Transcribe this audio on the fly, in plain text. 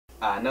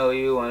I know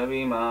you wanna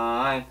be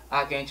mine.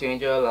 I can't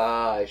change your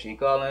life. She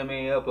calling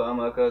me a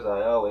plumber cause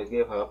I always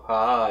give her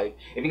pipe.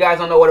 If you guys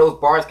don't know where those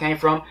bars came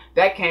from,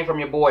 that came from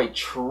your boy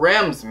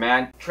Tremz,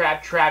 man.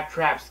 Trap,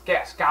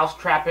 Scouse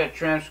trap it,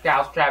 Tremz,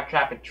 Scouse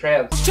trap it,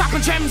 Tremz.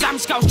 Trapping Tremz, I'm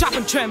Scouse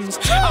trapping Tremz.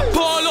 I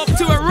pull up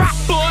to a rap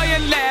boy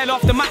and let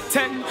off the Mac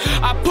 10.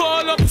 I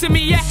pull up to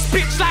me ex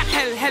bitch like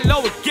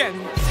hello again.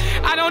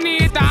 I don't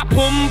need that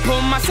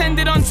pum, I send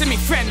it on to me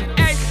friend.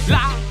 Hey,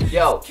 la.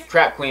 Yo,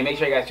 Trap Queen, make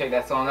sure you guys check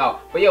that song out.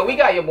 But yo, we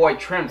got your boy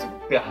Tremz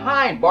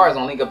Behind Barz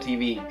on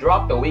Linkuptv.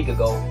 Dropped a week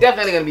ago.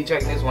 Definitely gonna be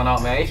checking this one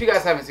out, man. If you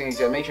guys haven't seen it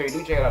yet, make sure you do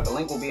check it out. The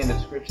link will be in the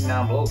description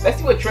down below. Let's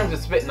see what Tremz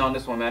is spitting on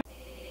this one, man.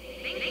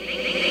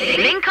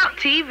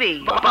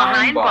 Linkuptv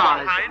Behind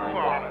Barz.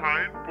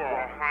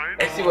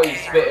 Let's see what he's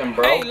spitting,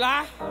 bro. Hey,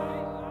 la.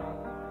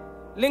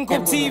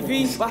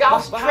 Linkuptv.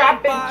 Scouse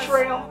trapping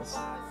Tremz.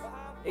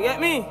 You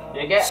get me?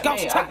 You get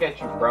me? I get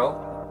you, bro.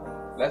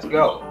 Let's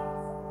go.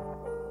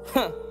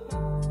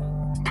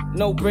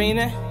 No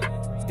brainer.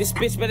 This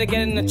bitch better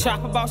get in the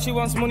trap about she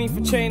wants money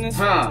for trainers.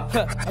 I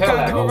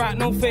can't give her right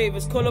no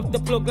favors. Call up the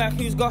plug like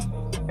who's got.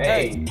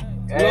 Hey.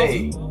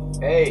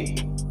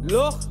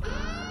 Look.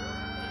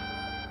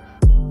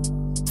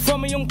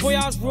 From a young boy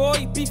I was raw.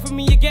 You beef with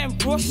me, you're getting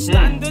brushed.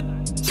 Standard.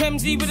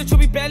 Tremzy with a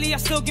chubby belly, I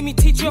still give me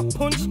teacher a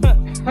punch.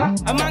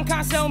 A man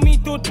can't sell me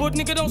dud, bud.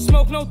 Nigga don't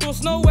smoke no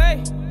dust, no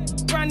way.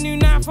 Brand new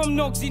now from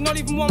Nugsy, not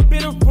even one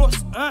bit of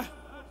rust.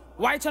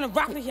 Why you tryna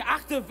rap like you're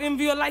active? In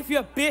real life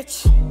you're a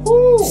bitch.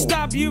 Ooh.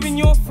 Stab you in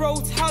your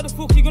throat, how the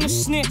fuck you gonna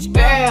snitch?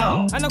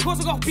 Damn. And of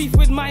course I got beef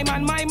with my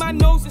man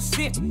knows the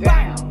shit.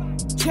 Bang.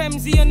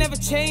 Tremzy, I never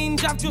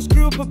change, I've just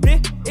grew up a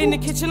bit. In the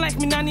kitchen like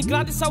me nanny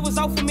Gladys, I was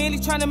out for merely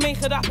trying to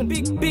make it happen.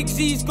 Big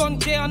Z's gone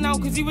jail now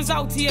cause he was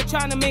out here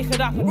trying to make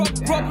it happen.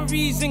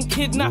 Robberies and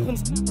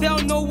kidnappings, they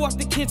don't know what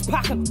the kid's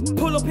packing.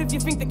 Pull up if you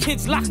think the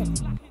kid's lacking.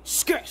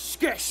 Skirt.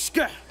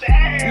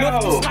 Damn.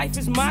 Look, this life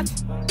is mad.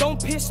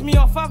 Don't piss me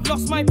off, I've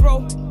lost my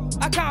bro.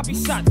 I can't be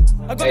sad.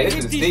 I gotta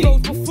hit these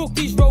roads, but fuck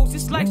these roads.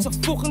 This life's a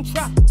fucking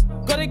trap.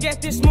 Gotta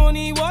get this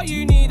money, what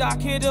you need, that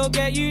kid'll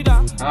get you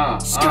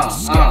that. Skirt.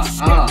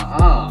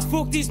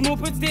 Fuck these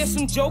muppets, there's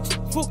some jokes.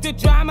 Fuck the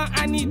drama,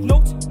 I need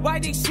notes. Why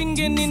they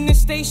singing in the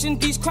station?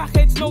 These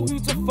crackheads know who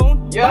to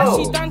phone. Yo.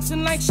 Why she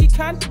dancing like she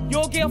can?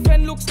 Your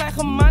girlfriend looks like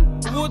a man.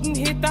 Wouldn't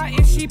hit that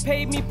if she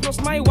paid me, plus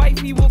my wife,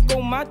 he would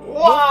go mad.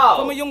 Wow.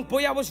 From a young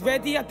boy, I was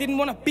ready. I didn't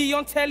want to be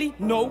on telly,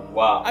 no.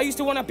 Wow. I used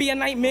to want to be a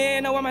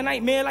nightmare, now I'm a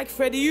nightmare like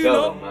Freddy, you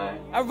know. Man.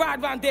 I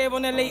ride round there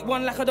on a late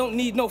one like I don't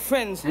need no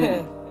friends.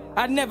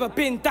 I'd never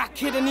been that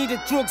kid that needed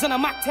drugs and a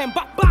Mac 10,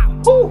 but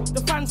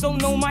the fans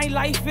don't know my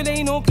life, it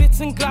ain't all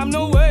glitz and glam,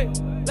 no way.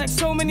 Like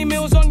so many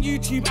meals on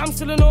YouTube, I'm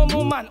still a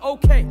normal man,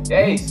 okay.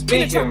 Hey,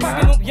 speaking,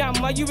 man. Up yam,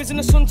 while you was in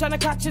the sun trying to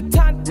catch a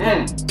tan.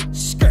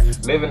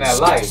 Living that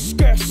life.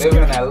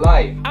 Living that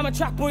life. I'm a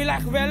trap boy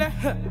like Rella.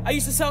 I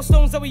used to sell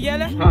stones that were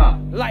yellow.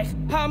 Like,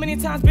 how many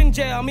times been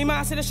jail? Me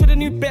man said I shoulda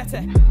knew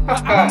better.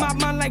 But I'm a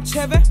madman like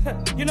Trevor.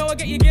 You know I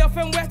get your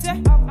girlfriend wetter.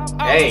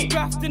 I was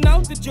grafting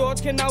out the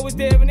George Ken, I was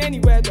there in any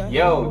weather.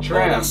 Yo,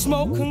 Tremz.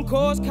 Smoke can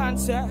cause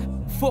cancer.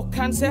 Fuck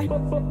cancer.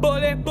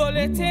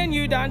 Bullet in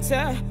you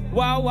dancer.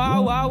 Wow.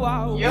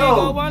 Yo. We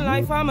got one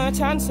life, I'm a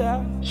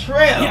chancer.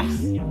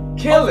 Tremz.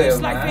 Kill it, this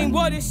man. life ain't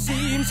what it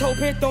seems. Hope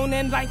it don't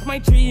end like my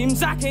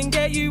dreams. I can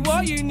get you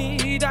what you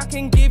need. I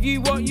can give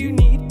you what you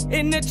need.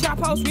 In the trap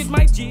house with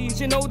my G's.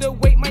 You know the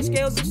weight my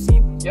scales have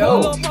seen.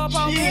 Yo,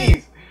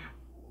 jeez.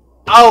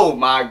 Oh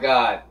my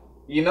God.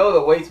 You know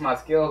the weights my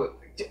scales.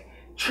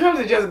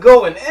 Tremz is just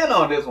going in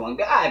on this one.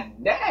 God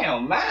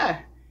damn,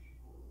 man.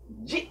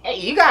 Hey,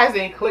 you guys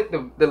didn't click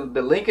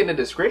the link in the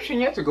description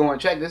yet to go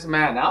and check this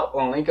man out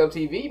on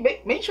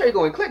Linkuptv. Make sure you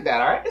go and click that,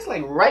 alright? It's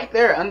like right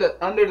there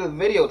under the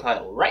video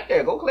title. Right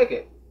there, go click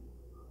it.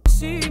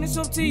 It's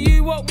up to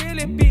you, what will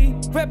it be?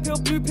 Red pill,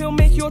 blue pill,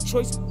 make your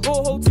choice.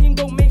 Whole team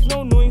don't make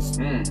no noise.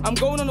 I'm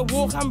going on a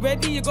walk, I'm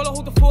ready. You gotta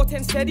hold the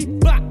 410 steady.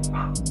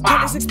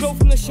 Bullets explode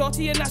from the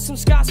shotty and that's some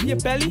scars for your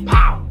belly.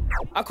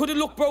 I could've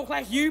looked broke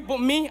like you, but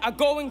me, I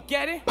go and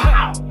get it.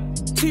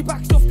 2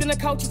 packs stuffed in the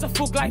couch is a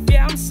full life,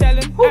 yeah, I'm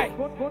selling. Hey,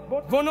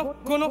 run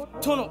up, gun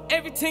up, turn up,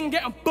 everything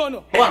getting bun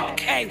up.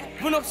 Hey,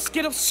 run up,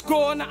 skid up,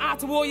 score, and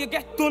after war you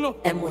get done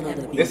up.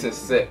 This is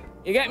sick.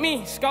 You get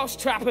me? Scouse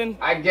trapping.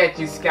 I get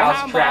you,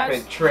 Scouse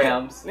trapping,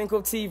 Tremz.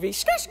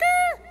 Linkuptv.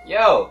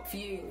 Yo.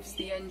 Fuse,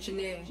 the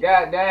engineer.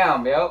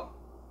 Goddamn, yo.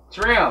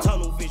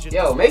 Tremz.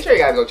 Yo, make sure you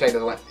guys go check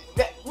this one.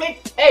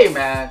 Hey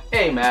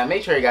man,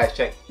 make sure you guys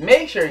go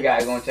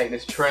and check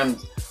this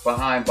Tremz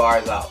Behind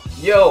Barz out.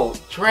 Yo,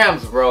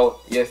 Tremz, bro,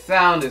 your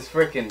sound is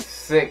freaking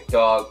sick,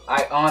 dog.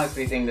 I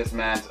honestly think this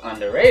man's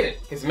underrated.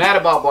 His Mad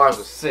About Bars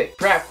was sick.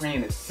 Trap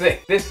Queen is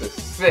sick. This is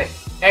sick.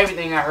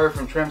 Everything I heard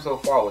from Tremz so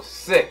far was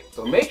sick.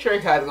 So make sure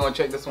you guys go and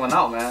check this one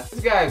out, man.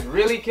 This guy is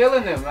really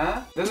killing it,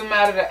 man. Doesn't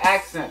matter the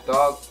accent,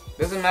 dog.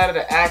 Doesn't matter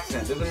the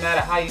accent. Doesn't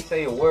matter how you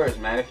say your words,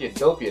 man. If you're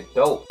dope, you're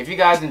dope. If you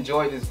guys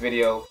enjoyed this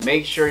video,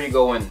 make sure you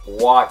go and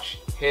watch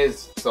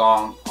his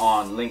song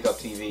on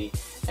Linkuptv.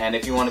 And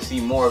if you want to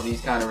see more of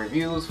these kind of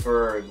reviews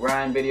for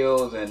grind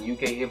videos and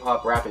UK hip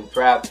hop, rap, and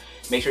trap,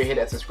 Make sure you hit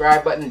that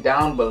subscribe button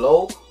down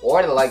below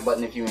or the like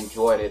button if you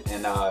enjoyed it.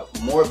 And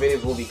more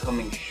videos will be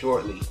coming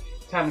shortly.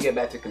 Time to get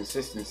back to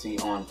consistency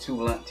on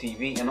Itstooblunt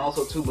TV and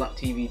also Itstooblunt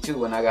TV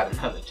too. And I got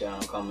another channel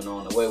coming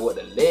on the way with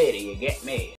the lady. You get me?